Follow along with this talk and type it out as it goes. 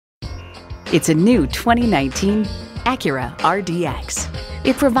It's a new 2019 Acura RDX.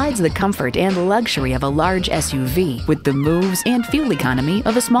 It provides the comfort and luxury of a large SUV with the moves and fuel economy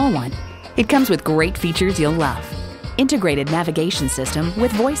of a small one. It comes with great features you'll love. Integrated navigation system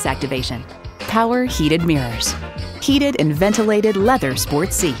with voice activation, power heated mirrors, heated and ventilated leather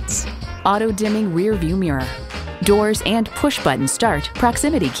sports seats, auto-dimming rear view mirror, doors and push-button start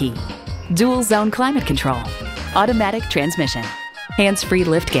proximity key, dual-zone climate control, automatic transmission, hands-free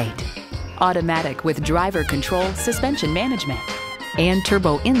liftgate, automatic with driver control suspension management, and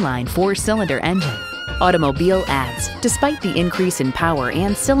turbo inline 4-cylinder engine. Automobile adds, despite the increase in power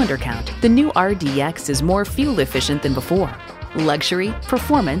and cylinder count, the new RDX is more fuel efficient than before. Luxury,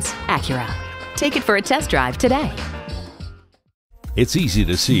 performance, Acura. Take it for a test drive today. It's easy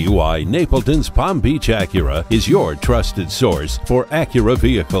to see why Napleton's Palm Beach Acura is your trusted source for Acura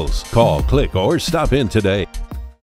vehicles. Call, click, or stop in today.